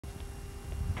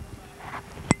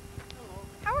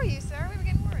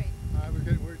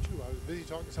busy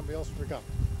talking to somebody else and forgot.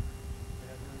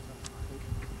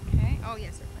 Okay. Oh,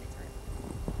 yes, certainly.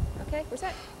 Sorry. Okay, we're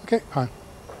set. Okay, fine.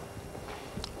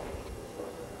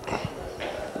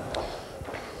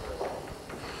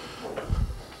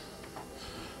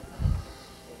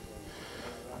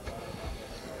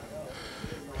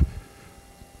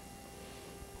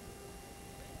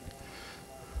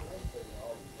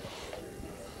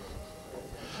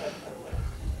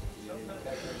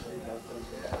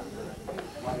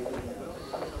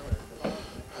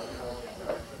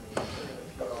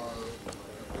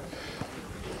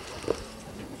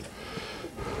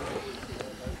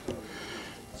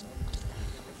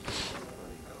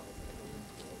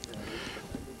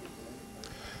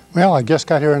 Well, I just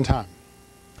got here in time.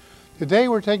 Today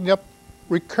we're taking up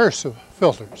recursive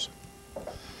filters.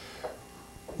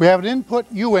 We have an input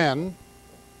UN.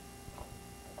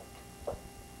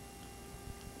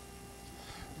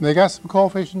 They got some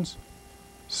coefficients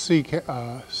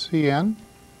Cn,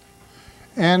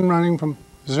 n running from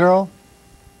 0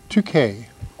 to k,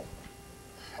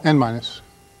 n minus,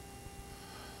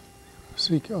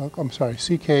 ck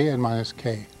n minus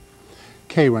k,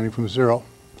 k running from 0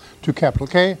 to capital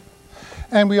K.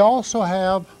 And we also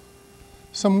have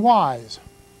some y's.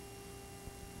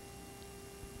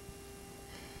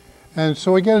 And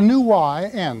so we get a new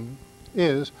y, n,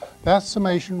 is that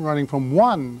summation running from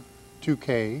 1 to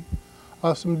k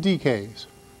of some dk's.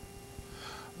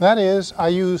 That is, I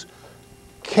use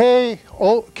k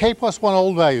plus 1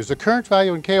 old values, the current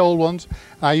value and k old ones,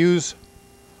 and I use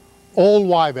old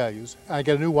y values, and I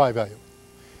get a new y value.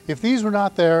 If these were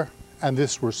not there, and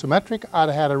this were symmetric, I'd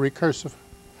have had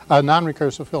a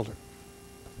non-recursive filter.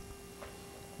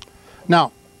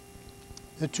 Now,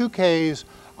 the two k's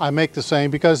I make the same,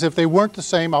 because if they weren't the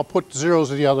same, I'll put zeros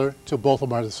in the other till both of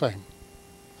them are the same.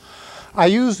 I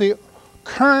use the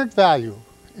current value,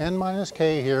 n minus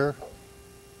k here,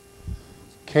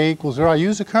 k equals 0. I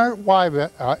use the current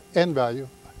n value,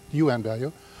 un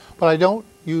value, but I don't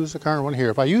use the current one here.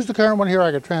 If I use the current one here,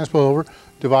 I could transpose over,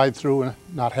 divide through, and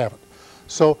not have it.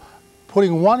 So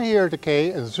putting 1 here to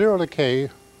k and 0 to k,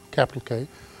 capital K,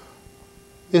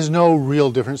 is no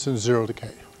real difference than 0 to k.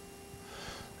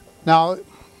 Now,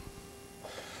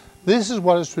 this is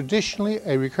what is traditionally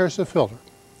a recursive filter.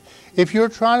 If you're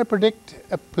trying to predict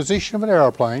a position of an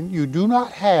airplane, you do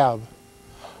not have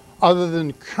other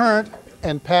than current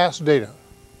and past data.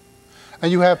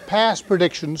 And you have past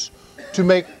predictions to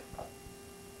make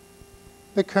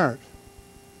the current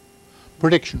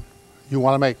prediction you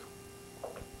want to make.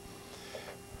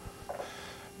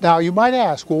 Now, you might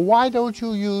ask, well, why don't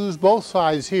you use both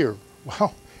sides here?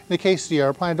 Well, in the case of the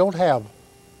airplane, I don't have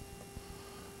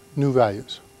new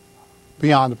values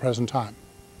beyond the present time.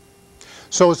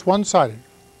 So it's one-sided.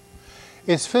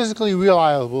 It's physically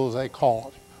reliable, as they call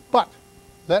it. But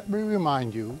let me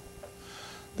remind you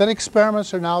that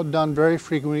experiments are now done very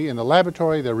frequently in the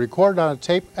laboratory. They're recorded on a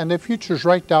tape, and their future's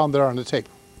right down there on the tape.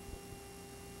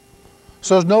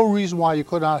 So there's no reason why you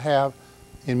could not have,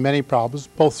 in many problems,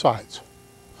 both sides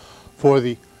for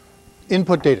the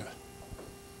input data.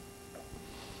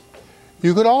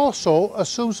 You could also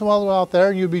assume some other out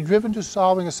there, and you'd be driven to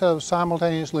solving a set of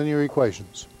simultaneous linear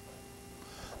equations.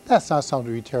 That's not something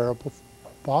to be terrible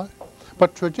about,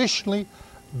 but traditionally,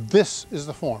 this is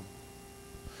the form.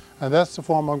 And that's the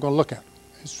form I'm going to look at.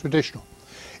 It's traditional.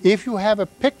 If you have a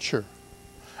picture,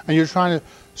 and you're trying to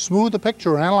smooth the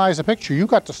picture or analyze the picture, you've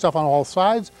got the stuff on all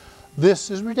sides.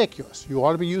 This is ridiculous. You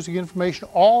ought to be using information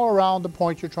all around the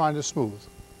point you're trying to smooth.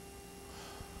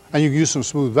 And you can use some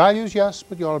smooth values, yes,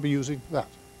 but you ought to be using that.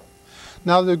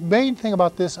 Now, the main thing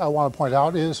about this I want to point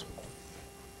out is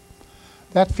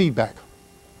that feedback.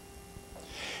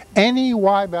 Any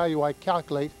y value I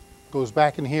calculate goes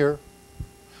back in here,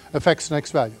 affects the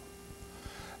next value.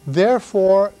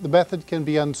 Therefore, the method can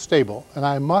be unstable, and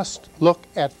I must look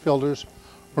at filters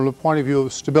from the point of view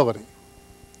of stability.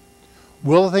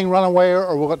 Will the thing run away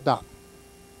or will it not?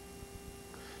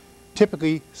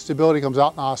 Typically, stability comes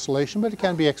out in oscillation, but it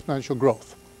can be exponential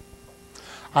growth.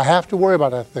 I have to worry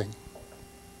about that thing.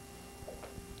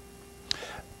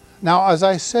 Now, as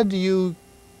I said to you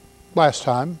last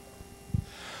time,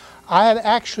 I had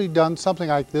actually done something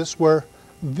like this where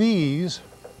these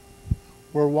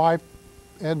were y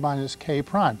n minus k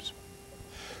primes.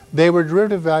 They were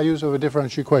derivative values of a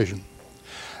differential equation.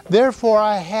 Therefore,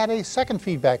 I had a second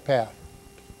feedback path.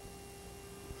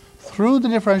 Through the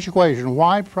differential equation,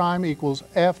 y prime equals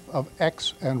f of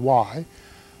x and y.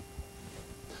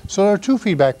 So there are two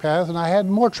feedback paths, and I had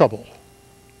more trouble.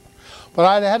 But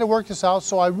I had to work this out,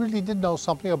 so I really did know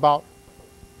something about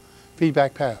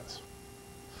feedback paths.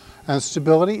 And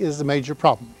stability is the major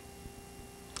problem.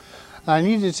 I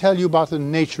need to tell you about the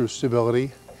nature of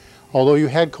stability, although you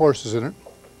had courses in it.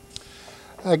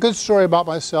 A good story about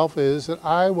myself is that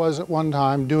I was at one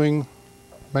time doing,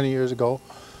 many years ago,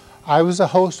 I was a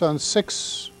host on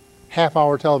 6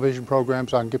 half-hour television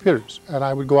programs on computers, and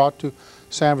I would go out to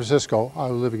San Francisco. I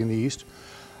was living in the East.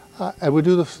 I would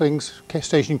do the things,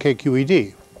 station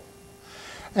KQED.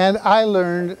 And I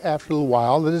learned after a little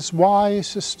while that it's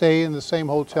wise to stay in the same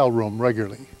hotel room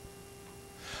regularly.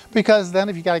 Because then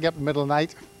if you got to get up in the middle of the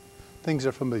night, things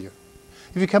are familiar.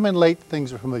 If you come in late,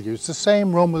 things are familiar. It's the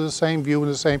same room with the same view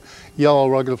and the same yellow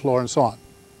rug on the floor and so on.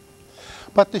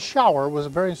 But the shower was a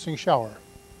very interesting shower.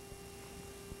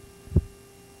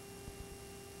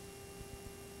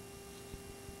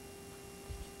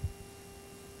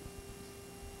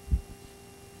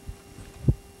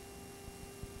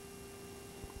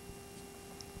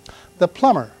 The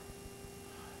plumber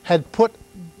had put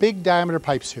big diameter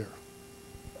pipes here.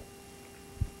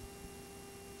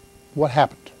 What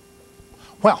happened?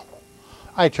 Well,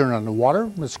 I turn on the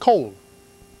water, it's cold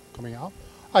coming out.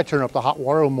 I turn up the hot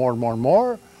water more and more and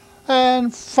more,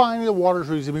 and finally the water's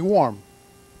reasonably warm.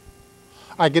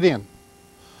 I get in.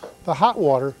 The hot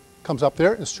water comes up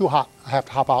there, it's too hot. I have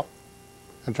to hop out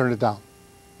and turn it down.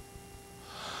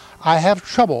 I have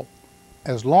trouble.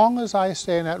 As long as I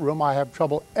stay in that room, I have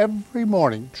trouble every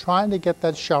morning trying to get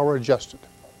that shower adjusted.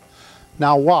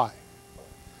 Now why?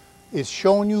 It's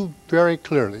shown you very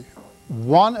clearly.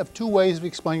 One of 2 ways of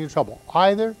explaining the trouble.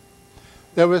 Either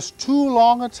there was too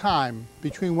long a time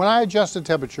between when I adjusted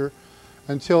temperature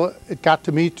until it got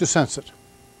to me to sense it.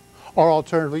 Or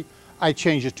alternatively, I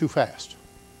changed it too fast.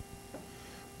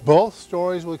 Both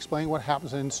stories will explain what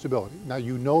happens in instability. Now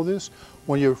you know this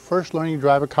when you're first learning to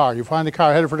drive a car. You find the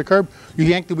car headed for the curb, you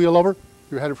yank the wheel over,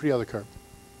 you're headed for the other curb.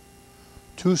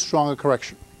 Too strong a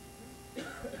correction.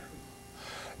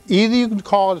 Either you can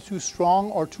call it too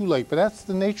strong or too late, but that's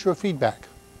the nature of feedback.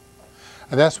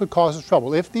 And that's what causes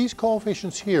trouble. If these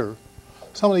coefficients here,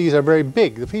 some of these are very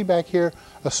big, the feedback here,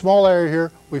 a small error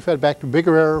here, we fed back to a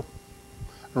bigger error,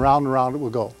 and around it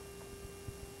will go.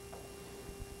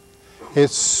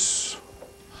 It's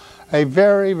a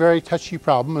very, very touchy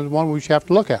problem and one which you have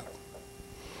to look at.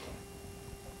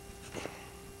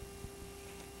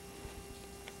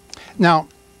 Now,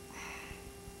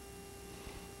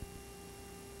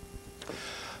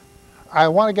 I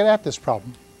want to get at this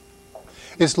problem.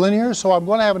 It's linear, so I'm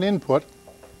going to have an input.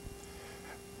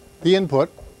 The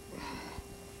input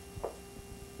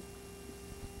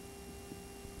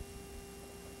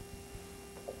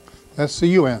that's the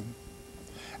UN.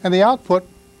 And the output,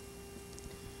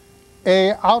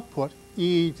 A output,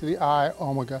 e to the I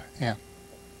omega n.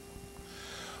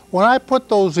 When I put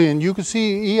those in, you can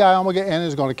see e I omega n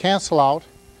is going to cancel out,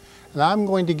 and I'm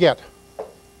going to get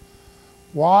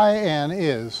yn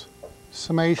is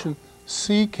summation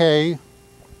ck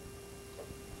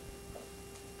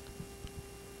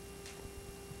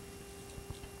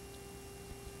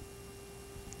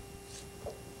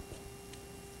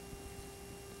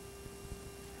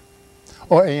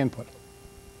or A input.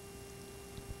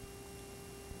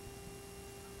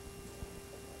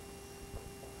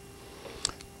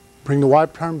 Bring the y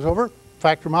terms over,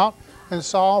 factor them out, and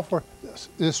solve for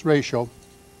this ratio,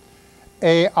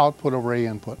 A output over A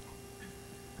input.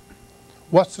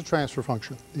 What's the transfer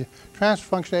function? The transfer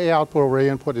function A output over A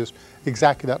input is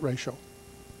exactly that ratio.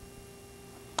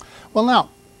 Well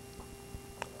now,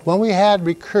 when we had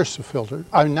recursive filters,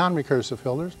 non-recursive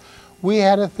filters, we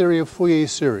had a theory of Fourier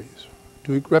series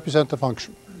to represent the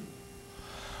function.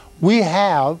 We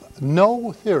have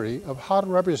no theory of how to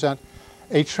represent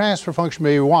a transfer function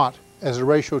we want as a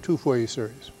ratio to Fourier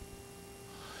series.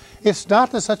 It's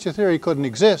not that such a theory couldn't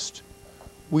exist,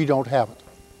 we don't have it.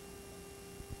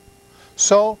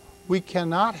 So we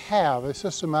cannot have a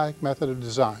systematic method of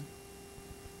design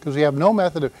because we have no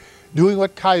method of doing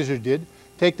what Kaiser did,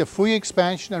 take the Fourier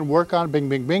expansion and work on bing,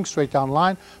 bing, bing, straight down the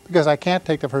line, because I can't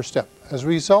take the first step. As a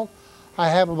result, I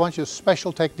have a bunch of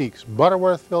special techniques,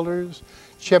 Butterworth filters,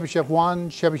 Chebyshev 1,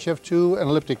 Chebyshev 2, and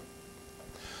elliptic.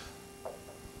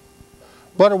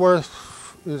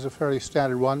 Butterworth is a fairly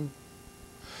standard one.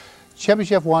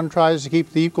 Chebyshev 1 tries to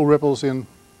keep the equal ripples in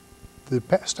the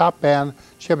stop band.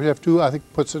 Chebyshev 2, I think,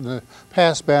 puts it in the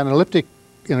pass band. And elliptic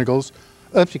integrals,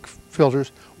 elliptic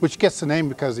filters, which gets the name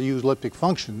because they use elliptic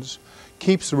functions,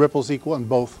 keeps the ripples equal in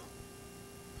both.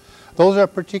 Those are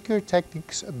particular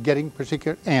techniques of getting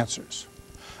particular answers.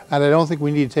 And I don't think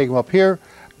we need to take them up here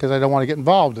because I don't want to get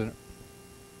involved in it.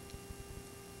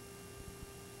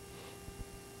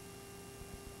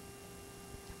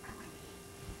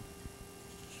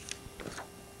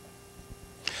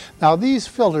 Now these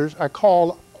filters are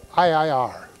called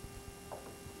IIR.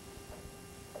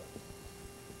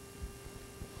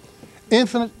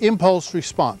 infinite impulse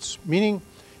response, meaning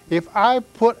if I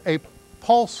put a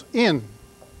pulse in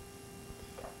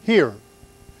here,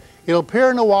 it'll appear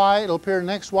in a y, it'll appear in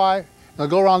the next y, and it'll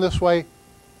go around this way,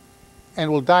 and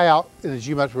will die out in a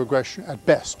geometric regression at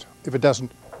best, if it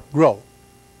doesn't grow.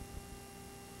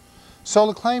 So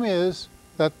the claim is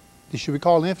that this should be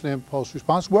called an infinite impulse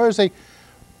response, whereas a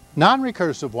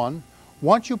non-recursive one,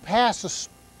 once you pass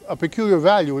a peculiar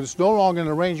value, it's no longer in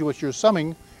the range of what you're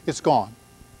summing, it's gone.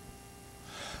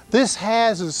 This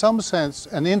has, in some sense,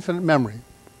 an infinite memory.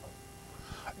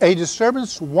 A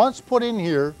disturbance once put in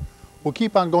here will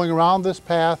keep on going around this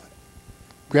path,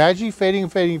 gradually fading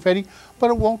and fading and fading, but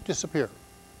it won't disappear.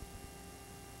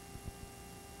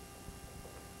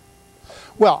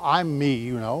 Well, I'm me,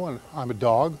 you know, and I'm a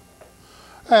dog.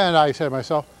 And I said to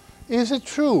myself, is it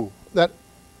true that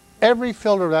every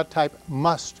filter of that type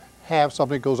must have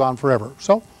something that goes on forever?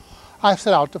 So I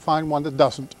set out to find one that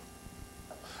doesn't.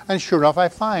 And sure enough, I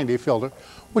find a filter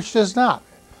which does not.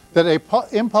 That an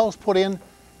impulse put in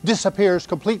disappears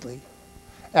completely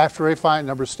after a finite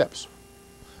number of steps.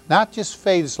 Not just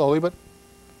fades slowly, but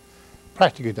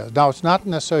practically does. Now, it's not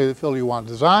necessarily the filter you want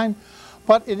to design,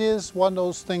 but it is one of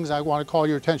those things I want to call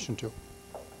your attention to.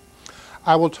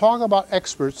 I will talk about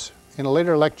experts in a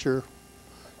later lecture,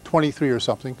 23 or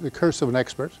something, the curse of an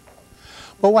expert.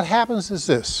 But what happens is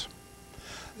this.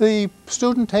 The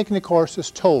student taking the course is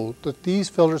told that these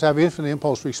filters have infinite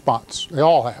impulse response. They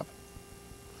all have.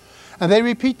 And they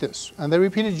repeat this, and they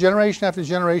repeat it generation after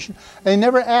generation. They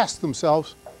never ask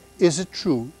themselves, is it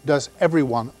true? Does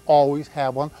everyone always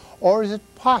have one? Or is it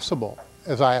possible,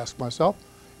 as I ask myself,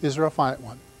 is there a finite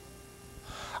one?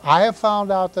 I have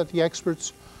found out that the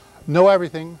experts know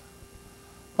everything,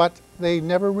 but they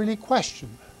never really question.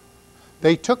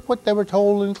 They took what they were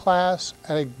told in class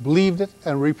and they believed it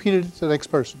and repeated it to the next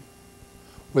person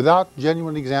without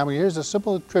genuine examining. Here's a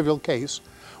simple, trivial case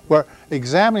where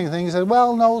examining things said,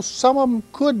 well, no, some of them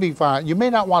could be finite. You may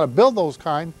not want to build those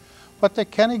kind, but there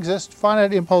can exist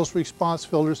finite impulse response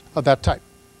filters of that type.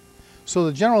 So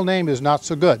the general name is not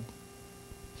so good.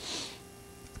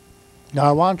 Now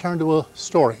I want to turn to a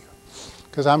story,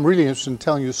 because I'm really interested in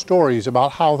telling you stories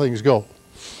about how things go.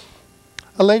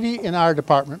 A lady in our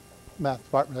department, math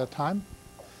department at that time,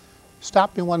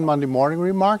 stopped me one Monday morning and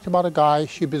remarked about a guy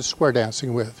she'd been square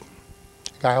dancing with,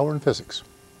 a guy over in physics.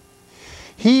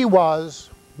 He was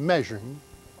measuring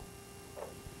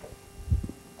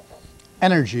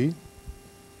energy.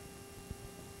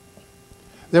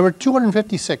 There were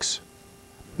 256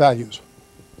 values.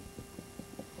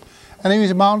 And he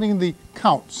was mounting the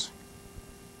counts.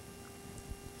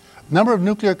 Number of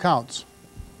nuclear counts.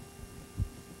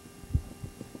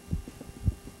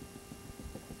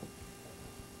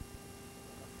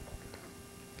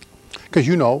 Because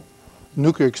you know,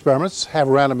 nuclear experiments have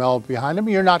a random element behind them.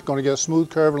 You're not going to get a smooth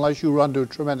curve unless you run to a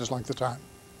tremendous length of time.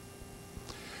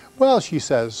 Well, she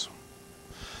says,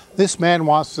 this man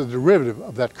wants the derivative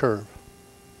of that curve.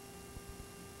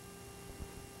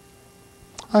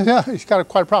 I said, he's got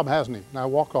quite a problem, hasn't he? And I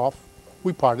walked off.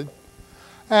 We parted.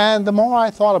 And the more I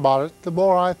thought about it, the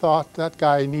more I thought that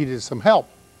guy needed some help.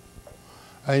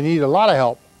 I need a lot of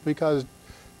help, because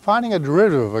finding a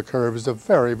derivative of a curve is a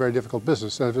very, very difficult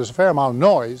business. And if there's a fair amount of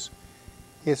noise,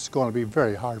 it's going to be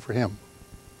very hard for him.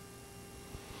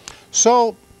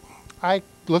 So I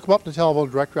look him up in the telephone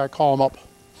directory. I call him up.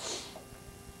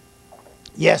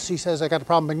 Yes, he says, I got a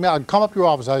problem. I'll come up to your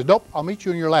office. I said, nope, I'll meet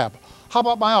you in your lab. How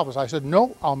about my office? I said,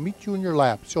 no, I'll meet you in your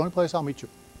lab. It's the only place I'll meet you.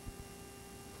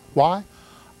 Why?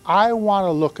 I want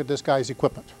to look at this guy's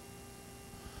equipment.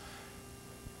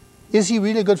 Is he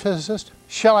really a good physicist?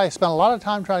 Shall I spend a lot of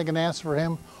time trying to get an answer for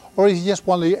him? Or is he just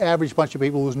one of the average bunch of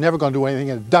people who's never going to do anything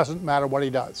and it doesn't matter what he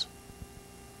does?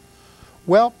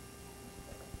 Well,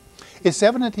 it's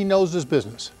evident he knows his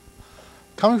business.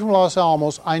 Coming from Los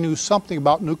Alamos, I knew something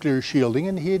about nuclear shielding,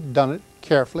 and he had done it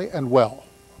carefully and well.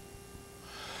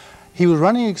 He was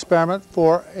running an experiment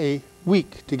for a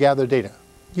week to gather data.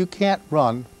 You can't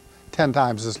run 10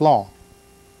 times as long.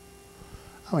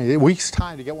 I mean, a week's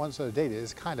time to get one set of data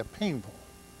is kind of painful.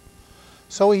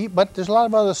 So but there's a lot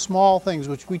of other small things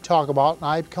which we talk about, and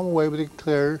I come away with a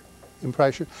clear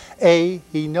impression. A,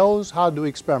 he knows how to do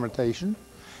experimentation,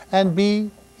 and B,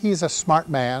 he's a smart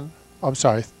man. I'm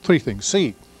sorry, three things.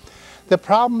 C, the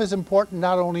problem is important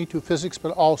not only to physics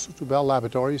but also to Bell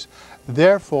Laboratories.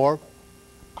 Therefore,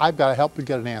 I've got to help you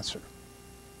get an answer.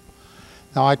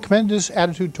 Now, I commend this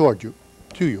attitude to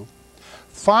you.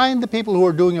 Find the people who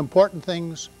are doing important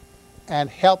things and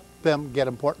help them get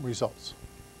important results.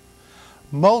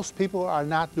 Most people are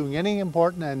not doing anything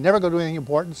important and never going to do anything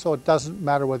important, so it doesn't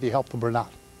matter whether you help them or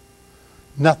not.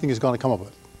 Nothing is going to come of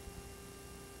it.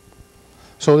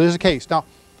 So there's a case. Now,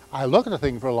 I look at the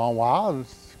thing for a long while and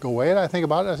go away and I think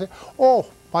about it. I say, oh,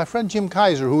 my friend Jim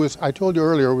Kaiser, who is, I told you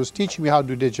earlier, was teaching me how to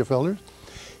do digital filters.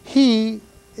 He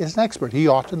is an expert. He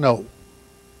ought to know.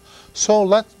 So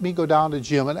let me go down to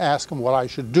Jim and ask him what I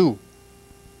should do.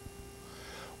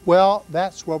 Well,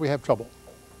 that's where we have trouble.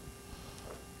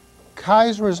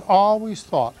 Kaiser has always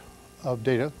thought of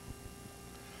data,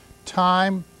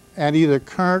 time, and either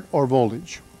current or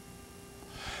voltage.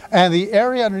 And the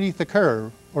area underneath the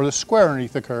curve, or the square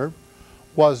underneath the curve,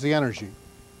 was the energy.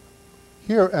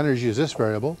 Here, energy is this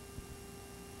variable.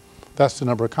 That's the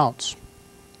number of counts.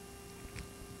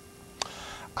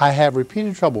 I have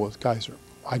repeated trouble with Kaiser.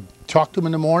 I talk to him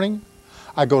in the morning.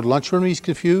 I go to lunchroom, he's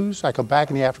confused. I come back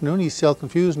in the afternoon, he's still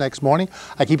confused. Next morning,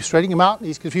 I keep straightening him out, and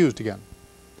he's confused again.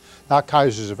 Now,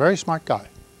 Kaiser's a very smart guy.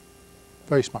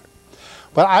 Very smart.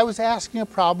 But I was asking a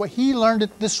problem. He learned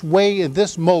it this way in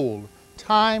this mold.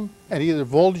 Time and either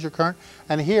voltage or current.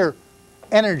 And here,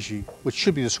 energy, which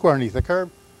should be the square underneath the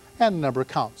curve, and the number of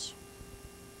counts.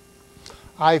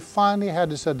 I finally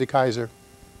had to say to Kaiser,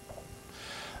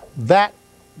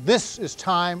 this is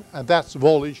time and that's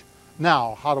voltage.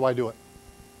 Now, how do I do it?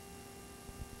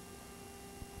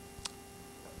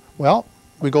 Well,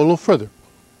 we go a little further.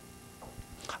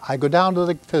 I go down to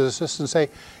the physicist and say,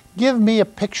 give me a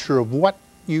picture of what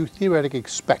you theoretically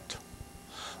expect.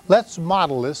 Let's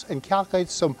model this and calculate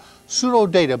some pseudo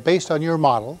data based on your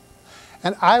model,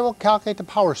 and I will calculate the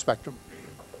power spectrum.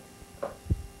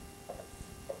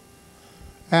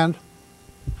 And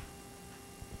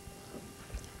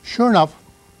sure enough,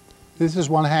 this is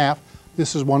 1/2,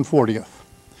 this is 1/40.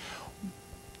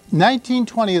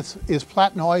 19/20 is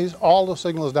flat noise, all the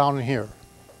signals down in here.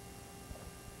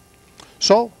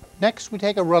 So next we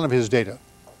take a run of his data.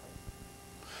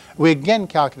 We again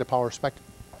calculate the power spectrum.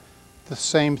 The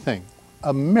same thing,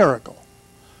 a miracle.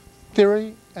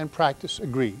 Theory and practice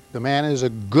agree. The man is a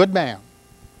good man.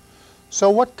 So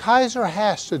what Kaiser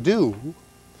has to do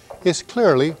is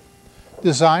clearly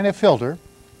design a filter,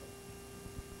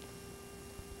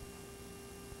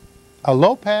 a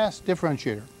low-pass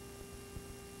differentiator.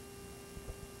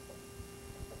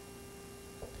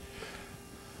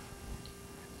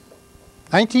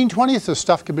 (19/20)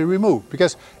 stuff can be removed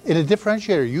because in a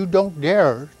differentiator you don't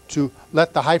dare to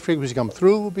let the high frequency come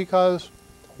through because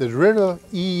the derivative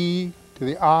of e to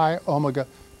the I omega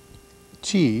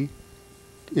t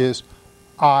is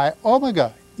I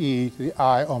omega e to the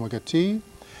I omega t,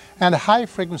 and high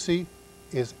frequency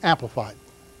is amplified.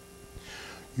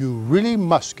 You really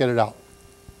must get it out.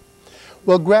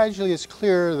 Well, gradually it's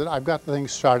clear that I've got the thing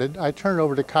started. I turn it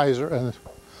over to Kaiser and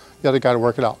the other guy to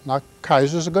work it out. Now,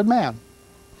 Kaiser's a good man.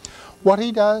 What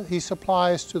he does, he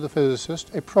supplies to the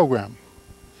physicist a program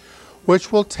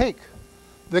which will take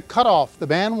the cutoff the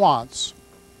man wants,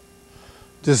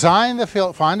 design the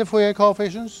filter, find the Fourier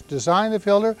coefficients, design the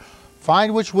filter,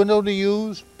 find which window to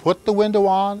use, put the window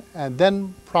on, and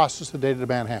then process the data the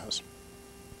man has.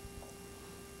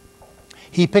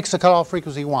 He picks the cutoff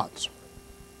frequency he wants.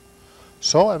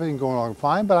 So everything's going along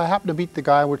fine, but I happen to meet the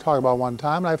guy we're talking about one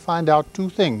time, and I find out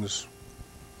two things.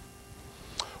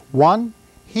 One,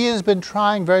 he has been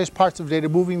trying various parts of data,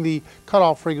 moving the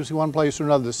cutoff frequency one place or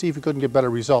another to see if he couldn't get better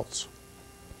results.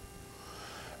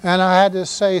 And I had to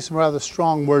say some rather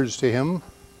strong words to him.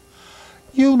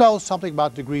 You know something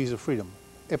about degrees of freedom.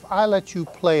 If I let you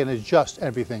play and adjust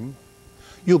everything,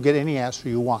 you'll get any answer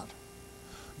you want.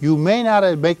 You may not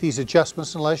make these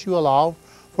adjustments unless you allow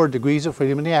for degrees of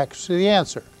freedom in the accuracy of the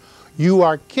answer. You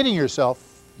are kidding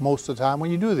yourself most of the time when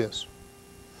you do this.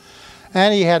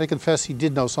 And he had to confess he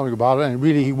did know something about it, and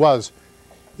really he was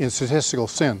in statistical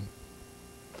sin.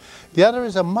 The other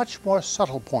is a much more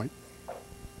subtle point.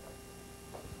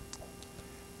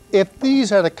 If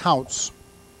these are the counts,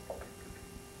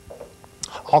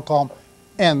 I'll call them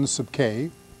n sub k,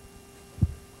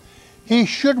 he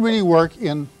should really work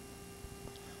in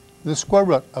the square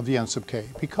root of the n sub k,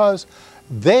 because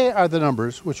they are the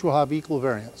numbers which will have equal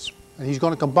variance. And he's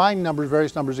going to combine numbers,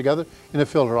 various numbers together in a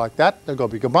filter like that. They're going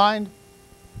to be combined.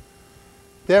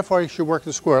 Therefore, he should work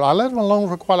the square. I let him alone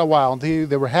for quite a while until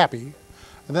they were happy.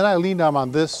 And then I leaned on him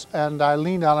on this, and I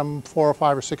leaned on him 4 or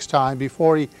 5 or 6 times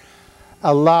before he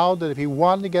allowed that if he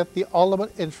wanted to get the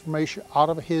ultimate information out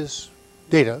of his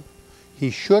data,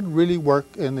 he should really work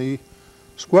in the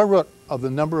square root of the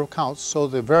number of counts, so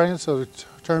the variance of the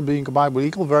term being combined with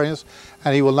equal variance,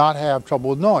 and he will not have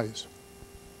trouble with noise.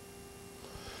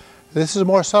 This is a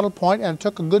more subtle point, and it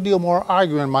took a good deal more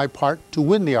arguing on my part to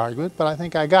win the argument, but I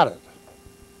think I got it.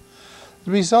 The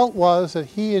result was that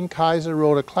he and Kaiser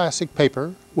wrote a classic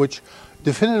paper which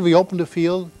definitively opened the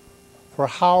field for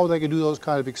how they could do those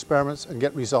kind of experiments and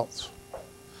get results.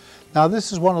 Now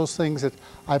this is one of those things that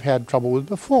I've had trouble with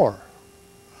before.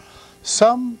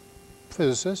 Some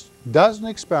physicist does an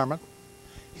experiment,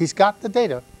 he's got the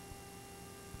data,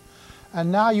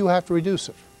 and now you have to reduce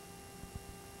it.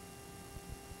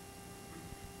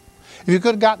 If you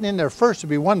could have gotten in there first, it'd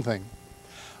be one thing.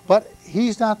 But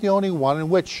he's not the only one in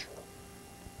which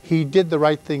he did the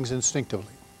right things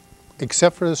instinctively.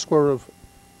 Except for the square root of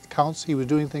counts, he was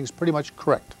doing things pretty much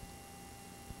correct.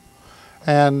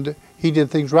 And he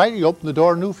did things right. He opened the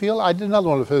door to a new field. I did another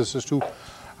one of the physicists who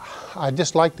I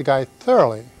disliked the guy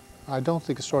thoroughly. I don't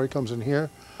think the story comes in here,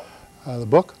 the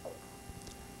book.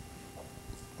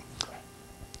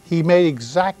 He made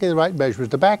exactly the right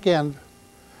measurements. The back end,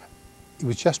 he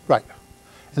was just right.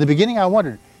 In the beginning, I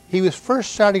wondered. He was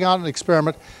first starting out an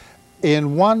experiment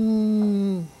in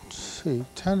 10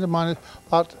 to the minus,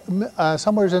 about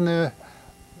somewhere in the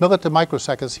millionth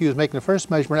microseconds. He was making the first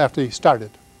measurement after he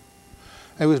started.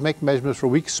 And he was making measurements for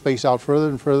weeks spaced out further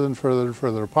and further and further and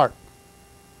further apart.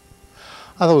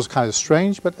 I thought it was kind of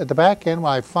strange, but at the back end,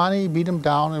 when I finally beat him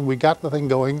down and we got the thing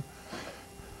going,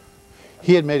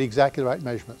 he had made exactly the right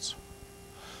measurements.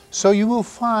 So you will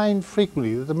find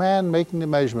frequently that the man making the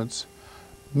measurements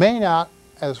may not,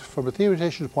 as from a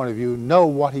theoretician's point of view, know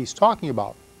what he's talking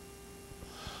about.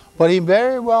 But he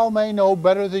very well may know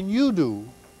better than you do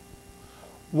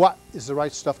what is the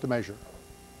right stuff to measure.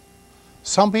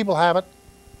 Some people have it,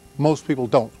 most people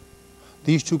don't.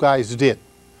 These two guys did.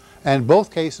 And in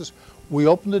both cases, we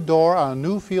opened the door on a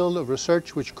new field of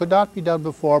research which could not be done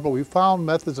before, but we found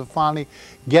methods of finally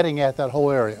getting at that whole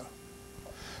area.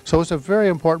 So it's a very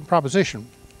important proposition.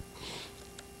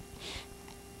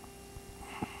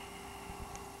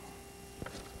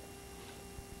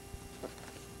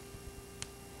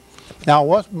 Now,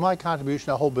 what's my contribution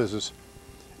to the whole business?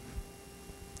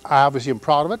 I obviously am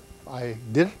proud of it. I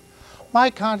did it. My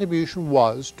contribution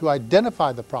was to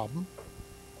identify the problem,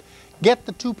 get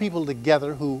the two people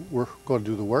together who were going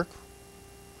to do the work,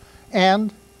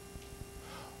 and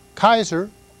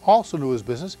Kaiser also knew his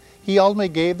business. He ultimately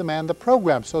gave the man the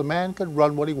program so the man could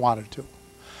run what he wanted to.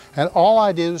 And all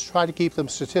I did was try to keep them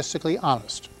statistically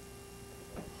honest.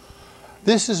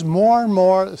 This is more and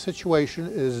more a situation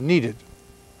is needed.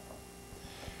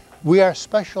 We are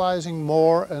specializing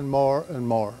more and more and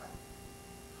more.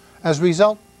 As a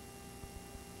result,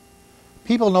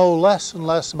 people know less and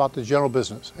less about the general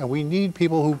business, and we need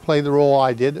people who play the role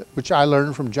I did, which I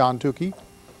learned from John Tukey,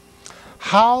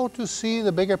 how to see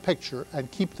the bigger picture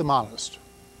and keep them honest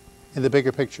in the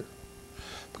bigger picture.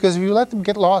 Because if you let them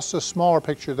get lost in a smaller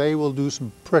picture, they will do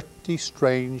some pretty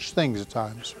strange things at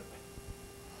times.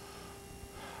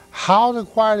 How to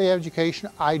acquire the education,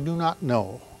 I do not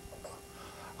know.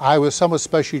 I was somewhat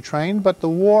specially trained, but the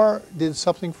war did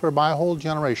something for my whole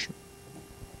generation.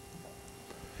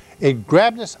 It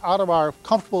grabbed us out of our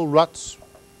comfortable ruts,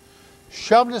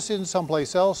 shoved us in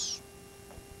someplace else,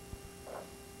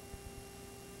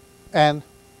 and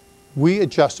we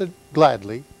adjusted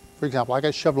gladly. For example, I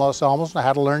got shoved in Los Alamos and I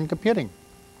had to learn computing.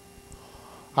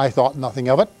 I thought nothing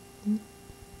of it.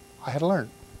 I had to learn.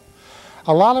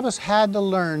 A lot of us had to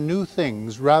learn new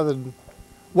things rather than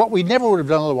what we never would have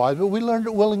done otherwise, but we learned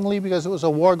it willingly because it was a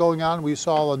war going on. We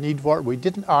saw the need for it. We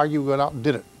didn't argue. We went out and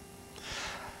did it.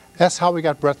 That's how we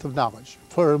got breadth of knowledge.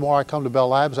 Furthermore, I come to Bell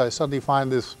Labs, I suddenly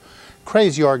find this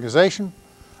crazy organization,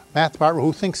 math department,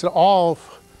 who thinks that all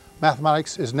of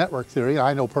mathematics is network theory.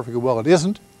 I know perfectly well it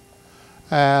isn't.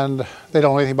 And they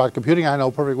don't know anything about computing. I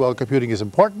know perfectly well computing is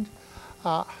important.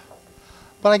 But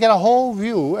I get a whole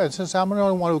view, and since I'm the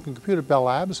only one who can compute at Bell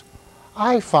Labs,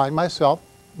 I find myself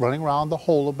running around the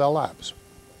whole of Bell Labs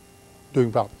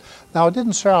doing problems. Now, it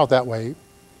didn't start out that way.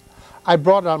 I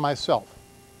brought it on myself.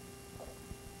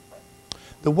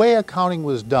 The way accounting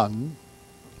was done,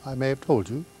 I may have told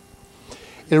you,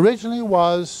 it originally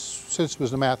was, since it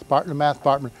was the math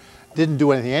department didn't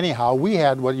do anything anyhow, we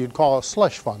had what you'd call a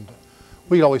slush fund.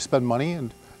 We'd always spend money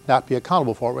and not be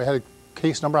accountable for it. We had a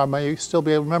case number I may still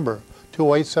be able to remember,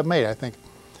 20878, I think.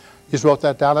 Just wrote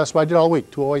that down. That's what I did all week,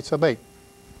 20878.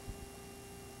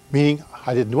 Meaning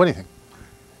I didn't do anything.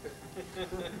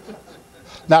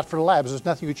 Not for the labs. There's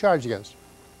nothing you could charge against.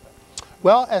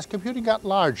 Well, as computing got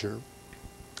larger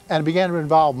and began to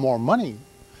involve more money,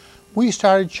 we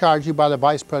started charging by the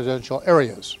vice presidential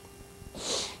areas.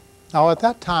 Now, at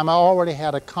that time, I already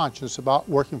had a conscience about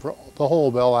working for the whole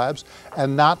Bell Labs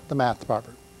and not the math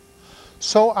department.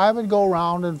 So I would go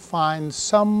around and find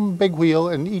some big wheel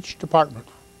in each department,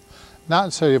 not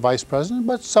necessarily a vice president,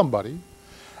 but somebody,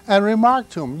 and remark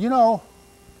to him, you know,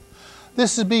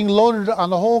 this is being loaded on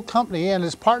the whole company and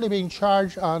is partly being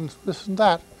charged on this and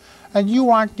that, and you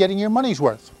aren't getting your money's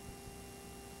worth.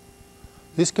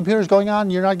 This computer's going on,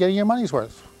 you're not getting your money's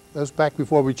worth. That was back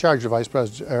before we charged the vice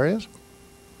president areas.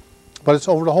 But it's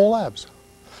over the whole labs.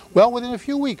 Well, within a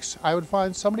few weeks, I would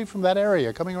find somebody from that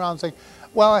area coming around saying,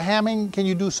 well, Hamming, can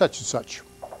you do such and such?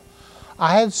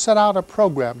 I had set out a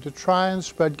program to try and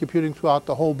spread computing throughout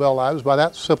the whole Bell Labs by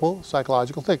that simple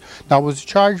psychological thing. Now, it was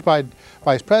charged by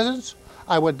vice presidents.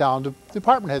 I went down to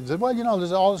department heads and said, well, you know,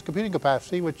 there's all this computing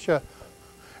capacity which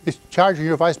is charging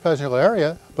your vice presidential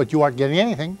area, but you aren't getting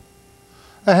anything.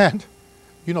 And,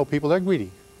 you know, people are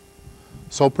greedy.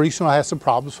 So pretty soon I had some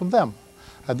problems from them.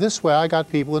 And this way I got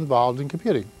people involved in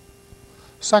computing,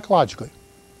 psychologically.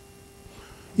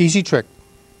 Easy trick.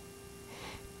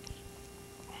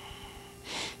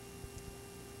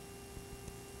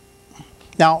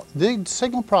 Now, the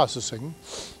signal processing,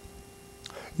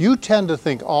 you tend to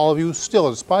think, all of you still,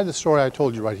 in spite of the story I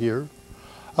told you right here,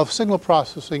 of signal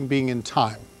processing being in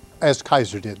time, as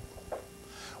Kaiser did.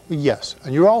 Well, yes,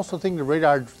 and you're also thinking of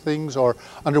radar things or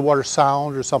underwater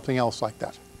sound or something else like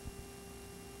that.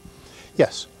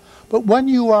 Yes, but when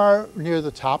you are near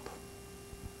the top,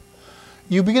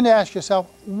 you begin to ask yourself,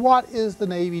 what is the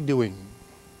Navy doing?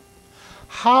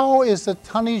 How is the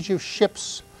tonnage of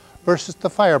ships versus the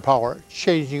firepower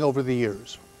changing over the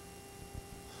years?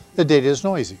 The data is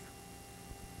noisy.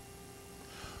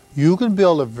 You can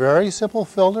build a very simple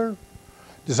filter,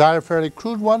 design a fairly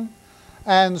crude one,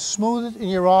 and smooth it in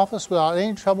your office without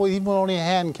any trouble, even with only a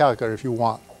hand calculator if you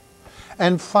want,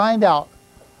 and find out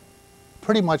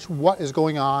pretty much what is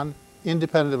going on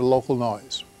independent of the local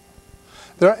noise.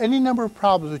 There are any number of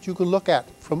problems that you can look at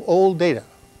from old data.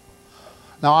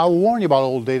 Now, I will warn you about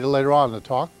old data later on in the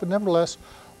talk, but nevertheless,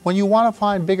 when you want to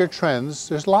find bigger trends,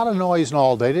 there's a lot of noise in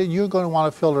all data. You're going to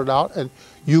want to filter it out, and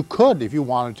you could, if you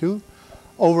wanted to,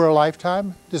 over a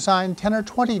lifetime, design 10 or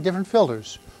 20 different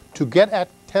filters to get at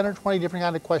 10 or 20 different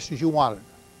kind of questions you wanted.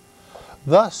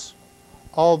 Thus,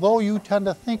 although you tend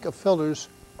to think of filters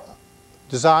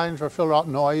designed for filter out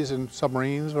noise in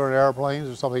submarines or in airplanes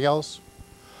or something else,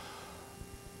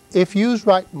 if used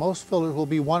right, most filters will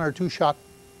be one or two shot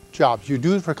jobs. You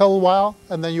do it for a couple of while,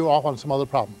 and then you're off on some other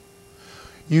problem.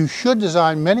 You should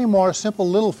design many more simple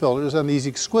little filters than these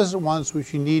exquisite ones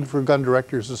which you need for gun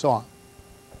directors and so on.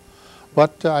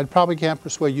 But I probably can't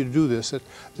persuade you to do this.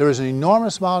 There is an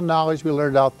enormous amount of knowledge to be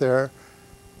learned out there.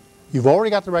 You've already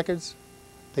got the records.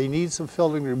 They need some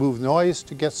filtering to remove noise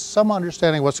to get some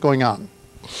understanding of what's going on.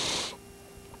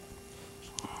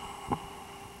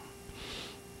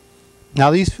 Now,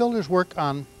 these filters work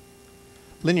on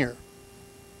linear.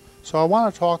 So I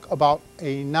want to talk about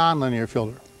a nonlinear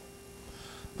filter.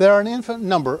 There are an infinite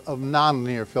number of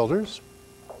nonlinear filters.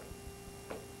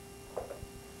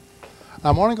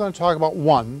 I'm only going to talk about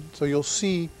one, so you'll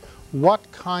see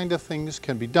what kind of things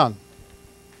can be done.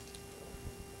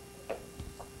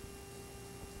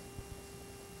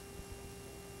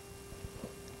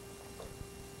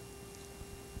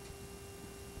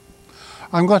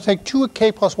 I'm going to take two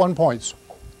k plus 1 points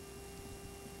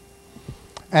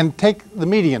and take the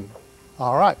median.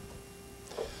 All right.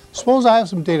 Suppose I have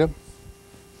some data.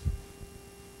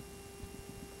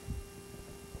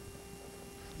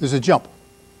 There's a jump.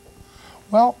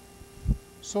 Well,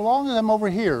 so long as I'm over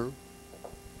here,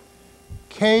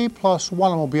 k plus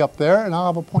 1 will be up there, and I'll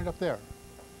have a point up there.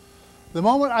 The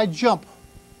moment I jump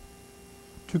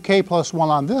to k plus 1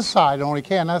 on this side, only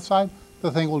k on that side,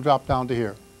 the thing will drop down to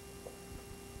here.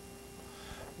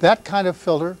 That kind of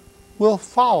filter will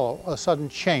follow a sudden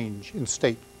change in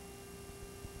state,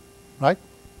 right?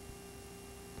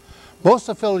 Most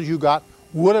of the filters you got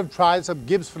would have tried some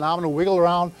Gibbs phenomenon, wiggle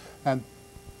around, and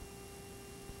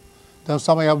done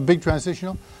something of a big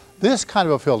transitional. This kind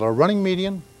of a filter, a running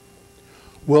median,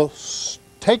 will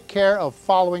take care of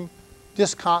following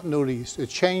discontinuities, a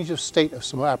change of state of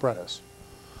some apparatus.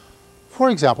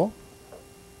 For example,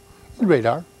 in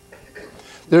radar,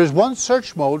 there is one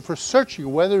search mode for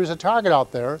searching whether there is a target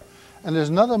out there, and there's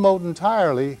another mode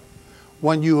entirely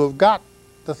when you have got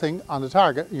the thing on the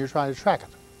target and you're trying to track it.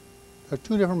 There are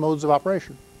two different modes of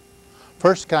operation.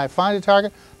 First, can I find a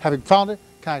target? Having found it,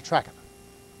 can I track it?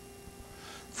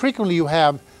 Frequently you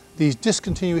have these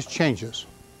discontinuous changes.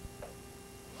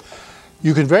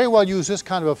 You can very well use this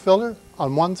kind of a filter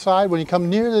on one side. When you come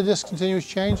near the discontinuous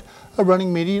change, a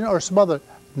running median or some other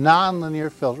nonlinear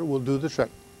filter will do the trick.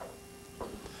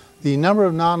 The number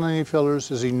of nonlinear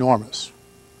filters is enormous.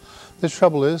 The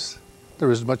trouble is, there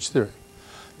isn't much theory.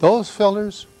 Those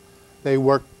filters, they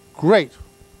work great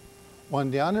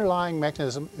when the underlying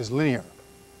mechanism is linear.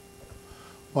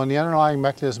 When the underlying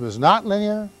mechanism is not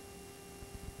linear,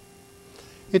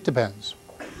 it depends.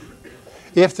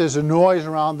 If there's a noise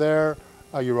around there,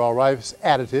 you're all right, it's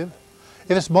additive.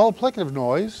 If it's multiplicative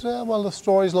noise, well, the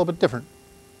story is a little bit different.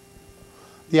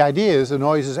 The idea is the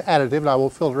noise is additive, and I will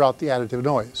filter out the additive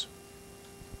noise.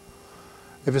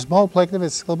 If it's multiplicative,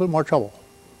 it's a little bit more trouble,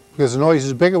 because the noise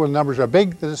is bigger when the numbers are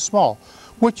big than it's small,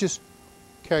 which is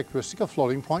characteristic of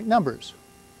floating point numbers.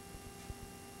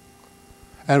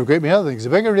 And a great many other things. The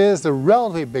bigger it is, the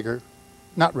relatively bigger,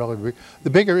 not relatively big, the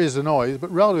bigger is the noise,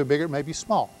 but relatively bigger it may be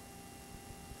small.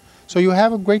 So you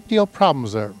have a great deal of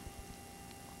problems there.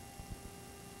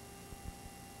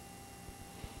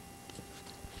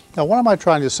 Now, what am I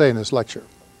trying to say in this lecture?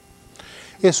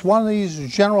 It's one of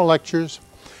these general lectures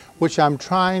which I'm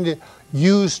trying to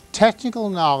use technical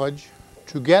knowledge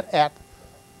to get at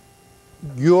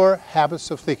your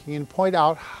habits of thinking and point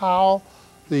out how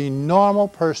the normal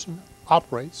person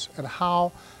operates and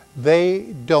how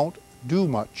they don't do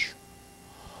much.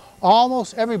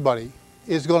 Almost everybody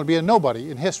is going to be a nobody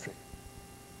in history.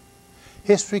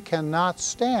 History cannot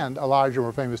stand a large number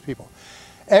of famous people.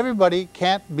 Everybody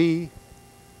can't be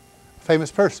a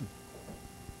famous person.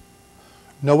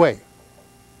 No way.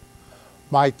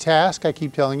 My task, I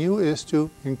keep telling you, is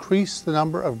to increase the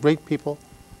number of great people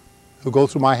who go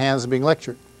through my hands being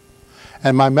lectured.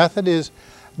 And my method is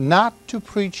not to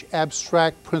preach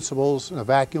abstract principles in a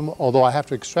vacuum, although I have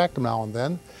to extract them now and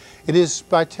then. It is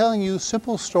by telling you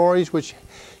simple stories which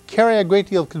carry a great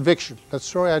deal of conviction. That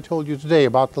story I told you today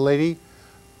about the lady,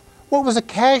 well, it was a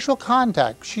casual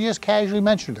contact. She just casually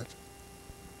mentioned it.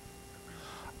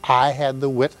 I had the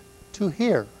wit to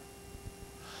hear.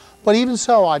 But even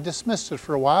so, I dismissed it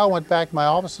for a while, went back to my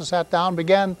office and sat down,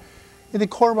 began, in the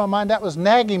corner of my mind, that was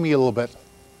nagging me a little bit.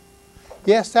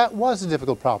 Yes, that was a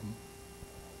difficult problem.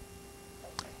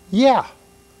 Yeah,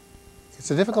 it's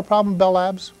a difficult problem in Bell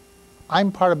Labs.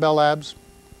 I'm part of Bell Labs.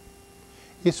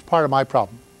 It's part of my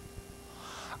problem.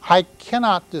 I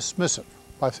cannot dismiss it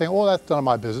by saying, oh, that's none of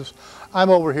my business. I'm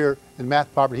over here in math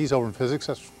department, he's over in physics.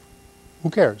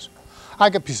 Who cares? I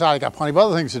got plenty of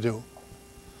other things to do.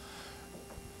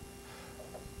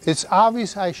 It's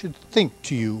obvious I should think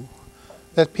to you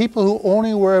that people who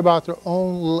only worry about their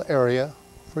own little area,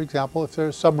 for example, if they're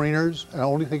submariners and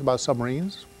only think about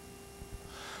submarines,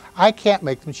 I can't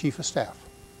make them chief of staff.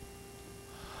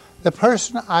 The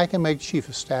person I can make chief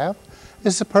of staff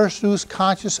is the person who's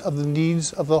conscious of the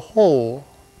needs of the whole,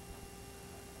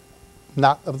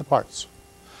 not of the parts.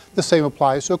 The same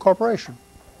applies to a corporation.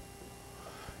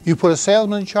 You put a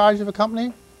salesman in charge of a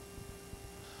company,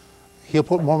 he'll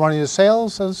put more money into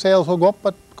sales, and sales will go up,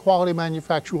 but quality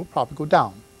manufacturing will probably go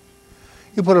down.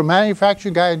 You put a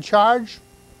manufacturing guy in charge,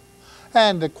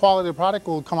 and the quality of the product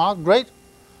will come out great,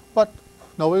 but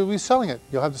nobody will be selling it.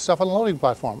 You'll have the stuff on the loading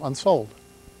platform, unsold.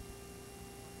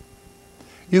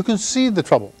 You can see the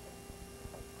trouble.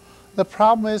 The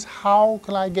problem is, how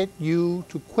can I get you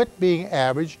to quit being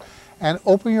average and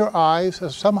open your eyes,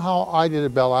 as somehow I did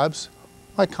at Bell Labs?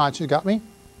 My conscience got me.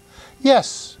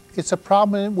 Yes, it's a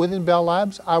problem within Bell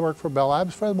Labs. I work for Bell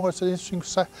Labs. Furthermore, it's an interesting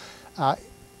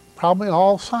problem in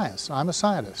all science. I'm a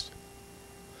scientist.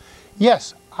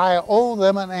 Yes, I owe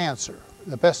them an answer,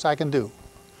 the best I can do.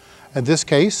 In this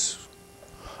case,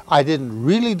 I didn't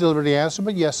really deliver the answer,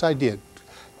 but yes, I did.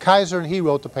 Kaiser and he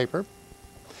wrote the paper,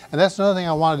 and that's another thing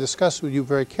I want to discuss with you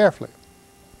very carefully.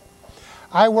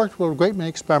 I worked with a great many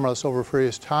experimentalists over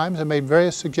various times and made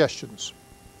various suggestions.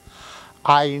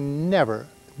 I never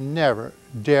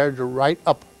dared to write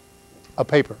up a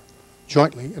paper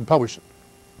jointly and publish it,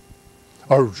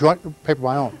 or joint paper of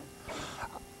my own.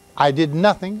 I did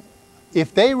nothing.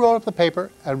 If they wrote up the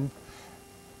paper and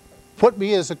put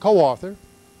me as a co-author,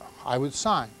 I would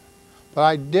sign. But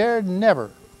I dared never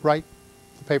write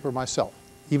the paper myself,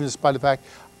 even despite the fact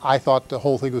I thought the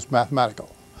whole thing was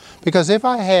mathematical. Because if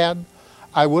I had,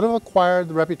 I would have acquired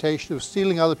the reputation of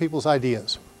stealing other people's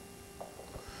ideas.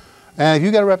 And if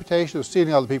you get a reputation of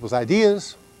stealing other people's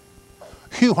ideas,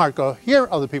 you aren't going to hear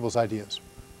other people's ideas.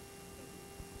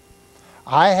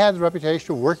 I had the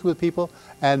reputation of working with people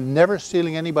and never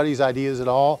stealing anybody's ideas at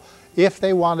all. If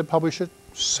they wanted to publish it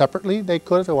separately, they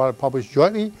could. If they wanted to publish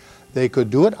jointly, they could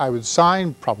do it. I would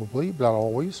sign, probably, but not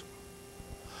always.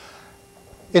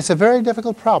 It's a very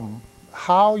difficult problem,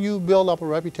 how you build up a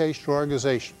reputation or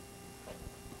organization.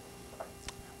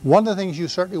 One of the things you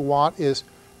certainly want is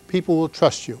people will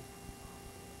trust you.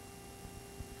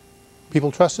 People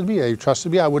trusted me. They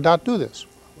trusted me. I would not do this.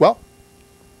 Well,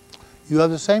 you have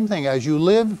the same thing. As you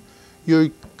live your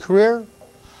career,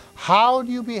 how do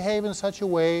you behave in such a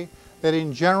way that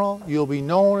in general you'll be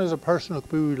known as a person who can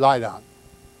be relied on?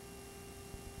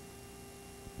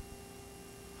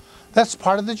 That's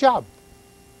part of the job.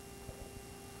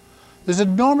 There's an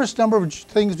enormous number of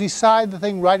things beside the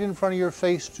thing right in front of your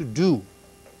face to do.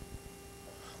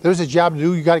 There's a job to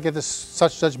do. You got to get this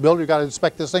such builder. You got to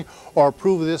inspect this thing, or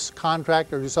approve this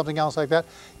contract, or do something else like that.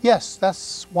 Yes,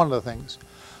 that's one of the things.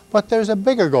 But there's a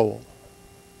bigger goal.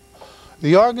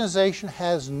 The organization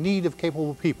has need of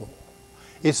capable people.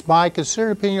 It's my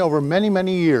considered opinion over many,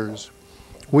 many years,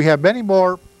 we have many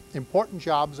more important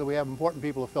jobs than we have important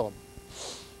people to fill them.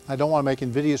 I don't want to make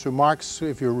invidious remarks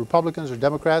if you're Republicans or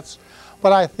Democrats,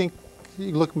 but I think,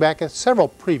 looking back at several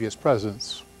previous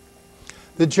presidents,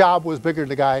 the job was bigger than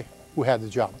the guy who had the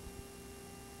job.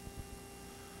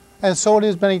 And so it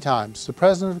is many times. The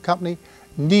president of the company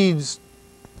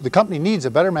needs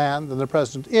a better man than the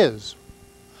president is,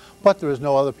 but there is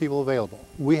no other people available.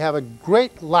 We have a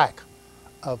great lack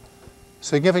of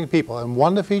significant people, and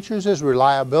one of the features is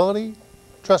reliability,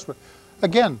 trustworthiness.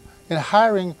 Again, in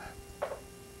hiring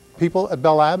people at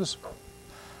Bell Labs,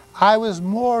 I was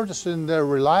more interested in their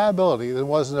reliability than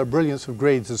was in their brilliance of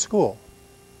grades in school.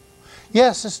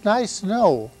 Yes, it's nice to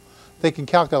know they can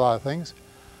calculate a lot of things.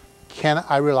 Can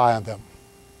I rely on them?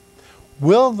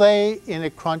 Will they, in a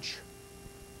crunch,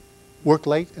 work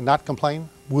late and not complain?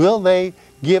 Will they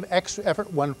give extra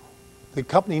effort when the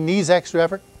company needs extra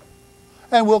effort?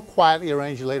 And we'll quietly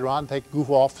arrange it later on, take a goof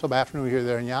off some afternoon here,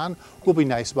 there, and yon. We'll be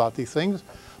nice about these things.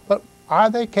 But are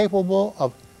they capable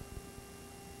of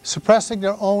suppressing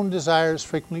their own desires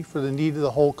frequently for the need of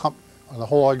the whole company or the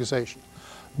whole organization?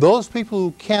 Those people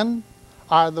who can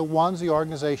are the ones the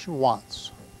organization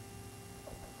wants.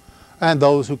 And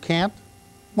those who can't,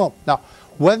 well, now,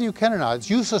 whether you can or not, it's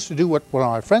useless to do what one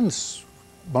of my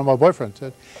boyfriends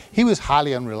said. He was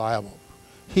highly unreliable.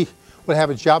 He would have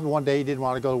a job, and one day he didn't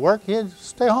want to go to work, he'd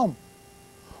stay home.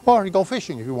 Or he'd go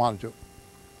fishing if he wanted to.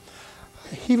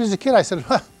 He was a kid. I said,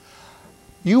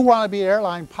 you want to be an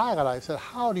airline pilot? I said,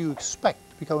 how do you expect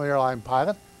to become an airline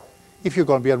pilot if you're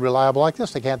going to be unreliable like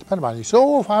this? They can't depend on you. He said,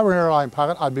 oh, if I were an airline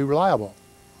pilot, I'd be reliable.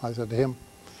 I said to him,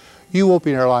 you won't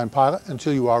be an airline pilot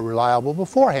until you are reliable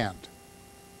beforehand.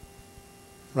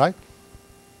 Right?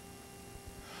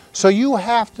 So you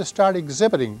have to start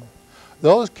exhibiting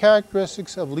those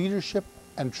characteristics of leadership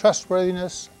and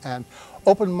trustworthiness and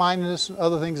open-mindedness and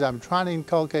other things I'm trying to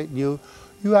inculcate in you.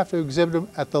 You have to exhibit them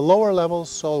at the lower levels,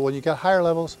 so when you get higher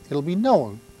levels, it'll be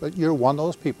known that you're one of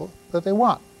those people that they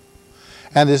want.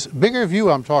 And this bigger view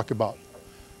I'm talking about,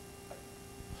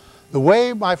 the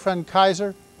way my friend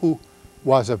Kaiser, who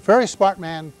was a very smart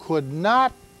man, could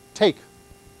not take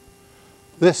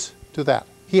this to that.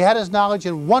 He had his knowledge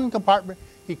in one compartment.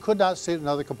 He could not see it in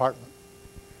another compartment.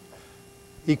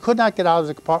 He could not get out of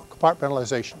the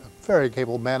compartmentalization. A very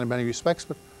capable man in many respects,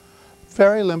 but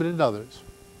very limited in others.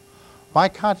 My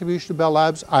contribution to Bell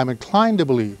Labs, I'm inclined to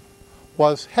believe,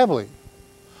 was heavily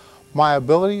my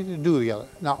ability to do the other.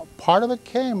 Now, part of it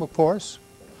came, of course,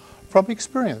 from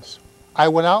experience. I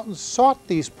went out and sought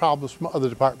these problems from other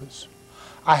departments.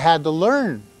 I had to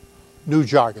learn new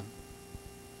jargon.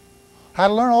 I had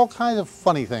to learn all kinds of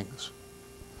funny things.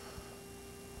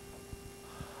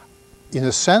 In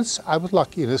a sense, I was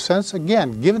lucky. In a sense,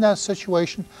 again, given that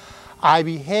situation, I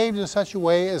behaved in such a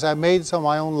way as I made some of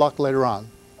my own luck later on.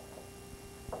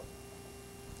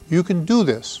 You can do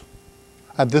this.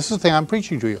 And this is the thing I'm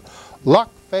preaching to you.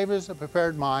 Luck favors a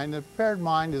prepared mind. A prepared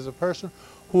mind is a person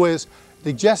who has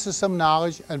digested some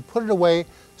knowledge and put it away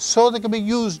so that it can be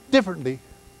used differently.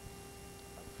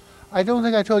 I don't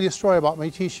think I told you a story about me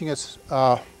teaching at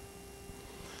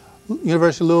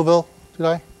University of Louisville, did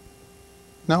I?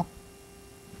 No?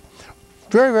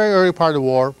 Very, very early part of the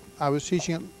war, I was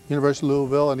teaching at University of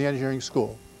Louisville in the engineering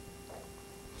school.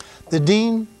 The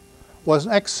dean was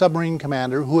an ex-submarine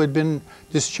commander who had been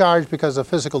discharged because of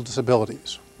physical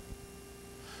disabilities.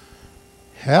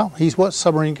 Well, he's what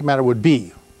submarine commander would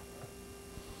be.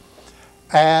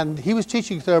 And he was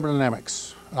teaching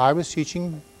thermodynamics. I was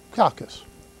teaching calculus.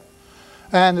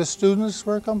 And the students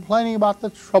were complaining about the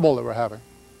trouble they were having.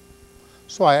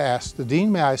 So I asked the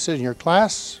dean, may I sit in your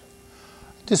class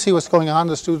to see what's going on?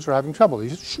 The students are having trouble. He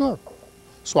said, sure.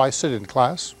 So I sit in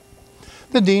class.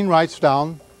 The dean writes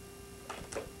down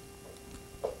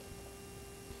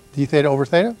d theta over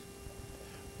theta.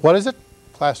 What is it?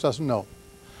 Class doesn't know.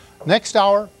 Next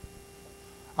hour,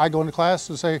 I go into class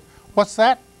and say, what's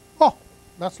that? Oh,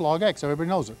 that's log x. Everybody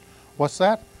knows it. What's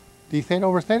that? d theta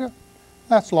over theta?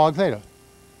 That's log theta.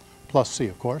 Plus c,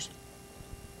 of course.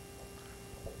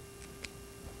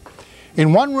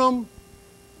 In one room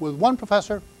with one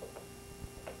professor,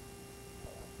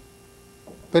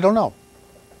 they don't know.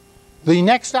 The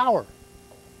next hour,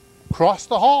 across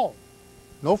the hall,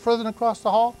 no further than across the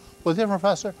hall, with a different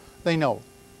professor, they know.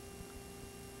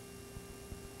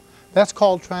 That's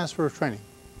called transfer of training,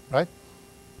 right?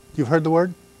 You've heard the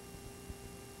word?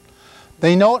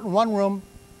 They know it in one room,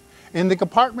 In the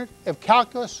compartment of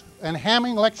calculus and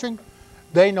Hamming lecturing,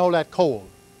 they know that cold.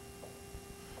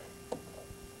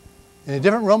 In a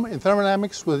different room, in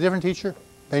thermodynamics, with a different teacher,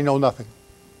 they know nothing.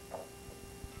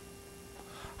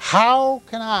 How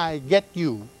can I get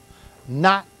you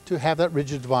not to have that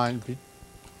rigid divine?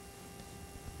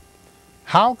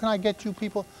 How can I get you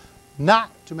people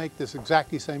not to make this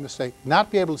exactly same mistake,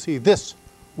 not be able to see this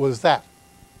was that?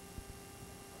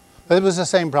 It was the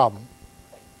same problem.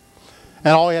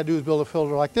 And all he had to do was build a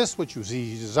filter like this, which was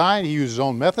easy to design. He used his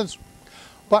own methods.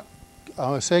 But,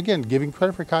 I say again, giving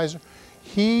credit for Kaiser,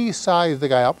 he sized the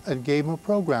guy up and gave him a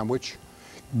program which,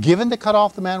 given the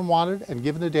cutoff the man wanted and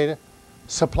given the data,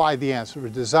 supplied the answer.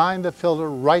 It designed the filter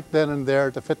right then and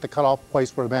there to fit the cutoff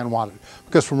place where the man wanted.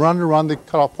 Because from run to run, the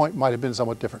cutoff point might have been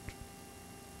somewhat different.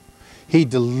 He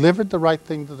delivered the right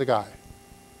thing to the guy,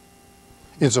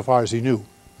 insofar as he knew.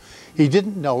 He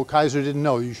didn't know, Kaiser didn't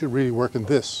know, you should really work in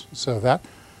this instead of that.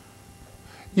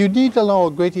 You need to know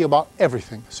a great deal about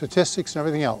everything, statistics and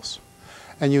everything else.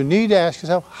 And you need to ask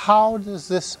yourself, how does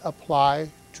this apply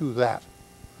to that?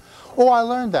 Oh, I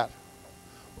learned that.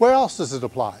 Where else does it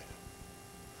apply?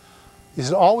 Is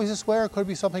it always this way, or could it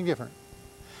be something different?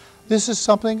 This is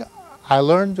something I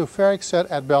learned to a fair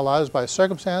extent at Bell Labs by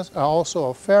circumstance, and also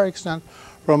a fair extent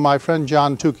from my friend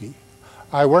John Tukey.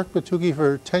 I worked with Tukey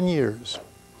for 10 years,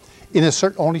 in a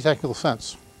certain only technical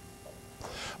sense.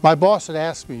 My boss had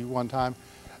asked me one time,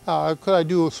 could I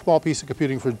do a small piece of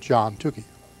computing for John Tukey?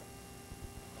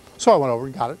 So I went over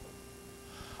and got it.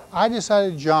 I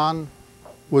decided John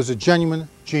was a genuine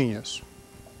genius.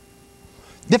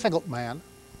 Difficult man,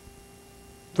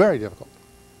 very difficult.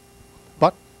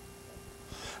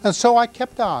 And so I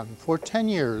kept on for 10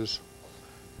 years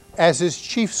as his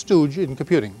chief stooge in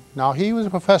computing. Now, he was a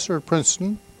professor at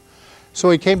Princeton, so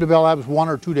he came to Bell Labs 1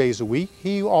 or 2 days a week.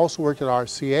 He also worked at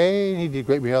RCA, and he did a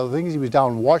great many other things. He was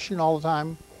down in Washington all the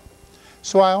time.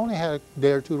 So I only had a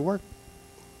day or two to work.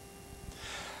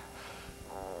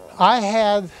 I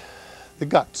had the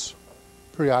guts,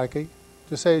 periodically,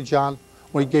 to say to John,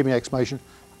 when he gave me an explanation,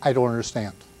 I don't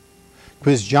understand.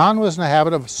 Because John was in the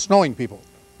habit of snowing people.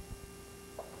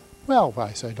 Well, if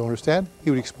I said I don't understand,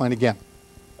 he would explain again.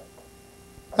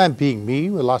 And being me,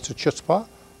 with lots of chutzpah,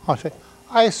 I'd say,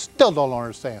 I still don't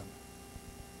understand.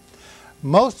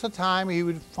 Most of the time, he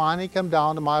would finally come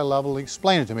down to my level and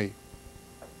explain it to me.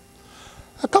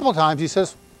 A couple of times he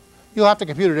says, you'll have to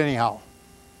compute it anyhow,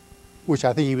 which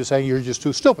I think he was saying, you're just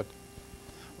too stupid.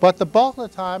 But the bulk of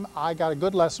the time, I got a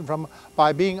good lesson from him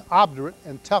by being obdurate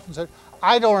and tough and said,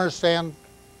 I don't understand.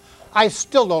 I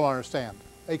still don't understand.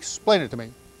 Explain it to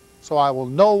me, so I will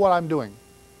know what I'm doing.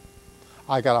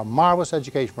 I got a marvelous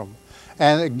education from him.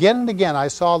 And again, I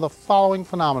saw the following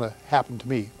phenomena happen to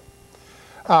me.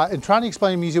 In trying to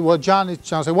explain to me, he said, well, John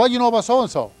said, well, you know about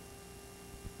so-and-so.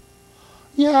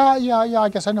 Yeah, I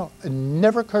guess I know. It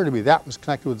never occurred to me that was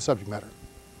connected with the subject matter.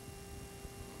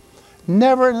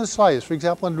 Never in the slightest. For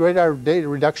example, in radar data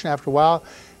reduction, after a while,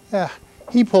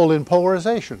 he pulled in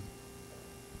polarization.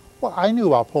 Well, I knew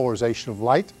about polarization of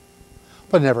light,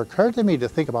 but it never occurred to me to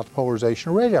think about the polarization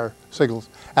of radar signals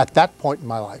at that point in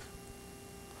my life.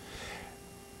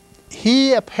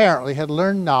 He apparently had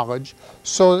learned knowledge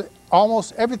so that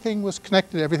almost everything was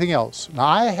connected to everything else. Now,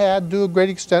 I had, to a great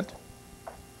extent,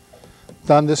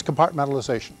 done this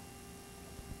compartmentalization.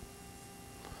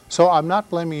 So I'm not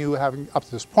blaming you having up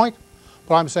to this point,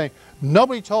 but I'm saying,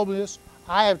 nobody told me this,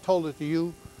 I have told it to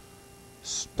you.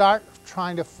 Start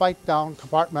trying to fight down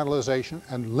compartmentalization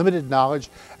and limited knowledge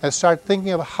and start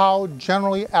thinking of how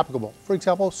generally applicable. For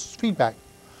example, feedback.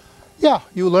 Yeah,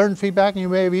 you learn feedback and you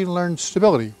may have even learned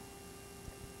stability.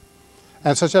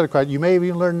 And such other criteria. You may have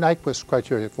even learned Nyquist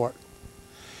criteria for it.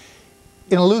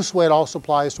 In a loose way, it also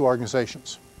applies to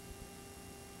organizations.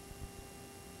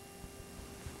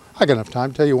 I got enough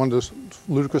time to tell you one of those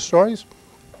ludicrous stories.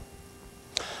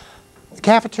 The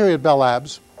cafeteria at Bell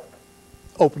Labs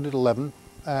opened at 11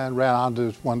 and ran on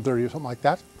to 1:30 or something like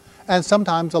that. And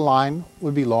sometimes the line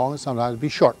would be long and sometimes it would be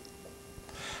short.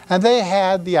 And they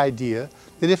had the idea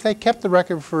that if they kept the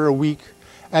record for a week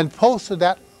and posted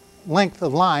that length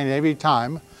of line every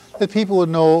time, that people would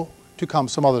know to come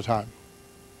some other time.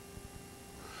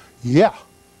 Yeah.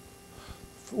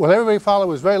 What everybody followed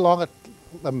was very long at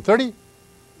 11:30.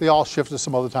 They all shifted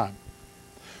some other time.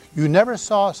 You never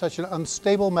saw such an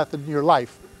unstable method in your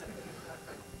life.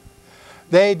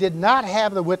 They did not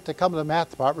have the wit to come to the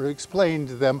math department to explain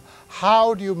to them,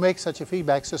 how do you make such a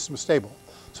feedback system stable?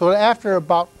 So after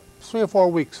about 3 or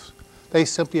 4 weeks, they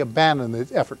simply abandoned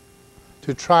the effort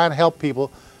to try and help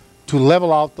people to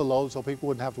level out the load so people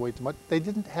wouldn't have to wait too much. They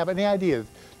didn't have any idea.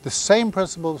 The same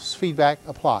principles of feedback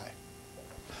apply.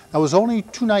 It was only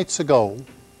 2 nights ago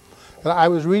that I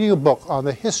was reading a book on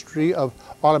the history of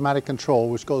automatic control,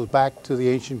 which goes back to the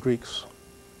ancient Greeks.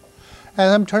 And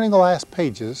I'm turning the last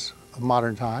pages of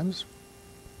modern times.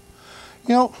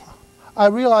 You know, I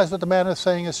realize what the man is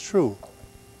saying is true.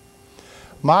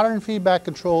 Modern feedback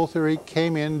control theory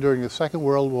came in during the Second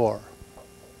World War.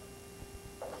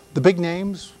 The big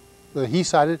names that he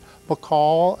cited,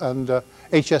 McCall and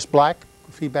H.S. Black,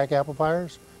 feedback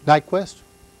amplifiers, Nyquist,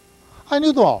 I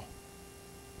knew them all.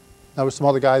 There were some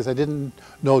other guys I didn't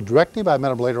know directly, but I met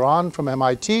them later on from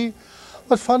MIT.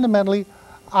 But fundamentally,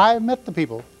 I met the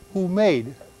people who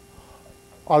made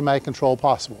automatic control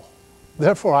possible.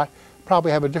 Therefore, I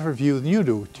probably have a different view than you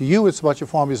do. To you, it's a bunch of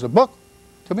formulas in a book.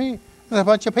 To me, it's a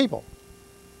bunch of people.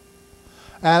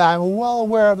 And I'm well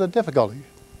aware of the difficulty.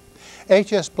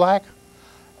 H.S. Black,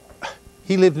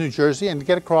 he lived in New Jersey, and to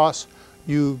get across,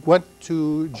 you went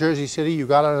to Jersey City, you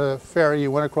got on a ferry,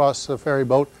 you went across the ferry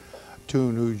boat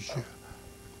to New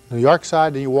York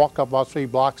side, and you walked up about 3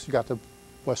 blocks, you got the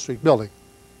West Street building.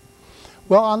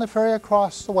 Well, on the ferry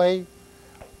across the way,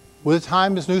 with the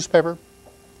Times newspaper,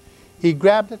 he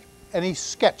grabbed it and he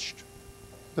sketched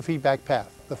the feedback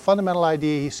path. The fundamental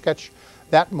idea he sketched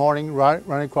that morning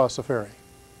running across the ferry.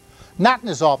 Not in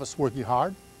his office working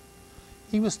hard.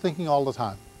 He was thinking all the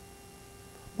time.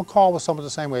 McCall was somewhat the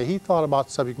same way. He thought about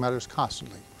subject matters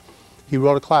constantly. He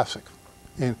wrote a classic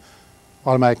in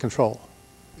automatic control.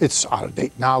 It's out of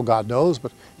date now, God knows,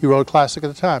 but he wrote a classic at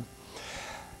the time.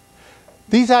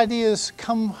 These ideas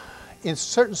come in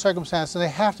certain circumstances, and they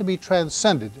have to be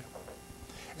transcended.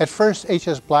 At first,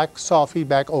 H.S. Black saw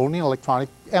feedback only in electronic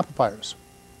amplifiers,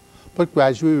 but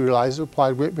gradually realized it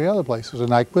applied to many other places. And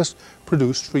Nyquist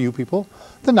produced for you people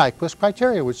the Nyquist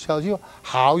criteria, which tells you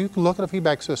how you can look at a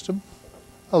feedback system,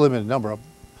 a limited number of them.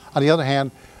 On the other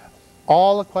hand,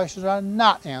 all the questions are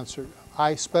not answered.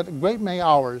 I spent a great many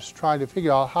hours trying to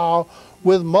figure out how,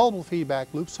 with multiple feedback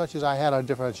loops, such as I had on a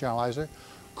differential analyzer,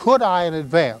 could I in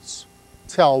advance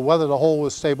tell whether the whole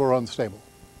was stable or unstable.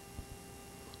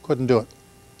 Couldn't do it.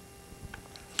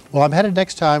 Well, I'm headed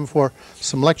next time for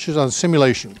some lectures on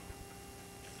simulation.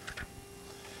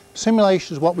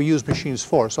 Simulation is what we use machines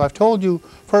for. So I've told you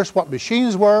first what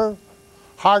machines were,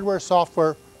 hardware,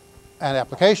 software, and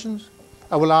applications.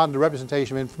 I went on to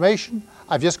representation of information.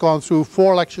 I've just gone through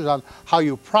 4 lectures on how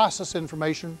you process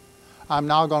information. I'm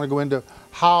now going to go into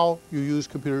how you use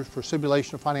computers for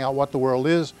simulation, finding out what the world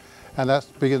is, and that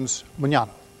begins mañana.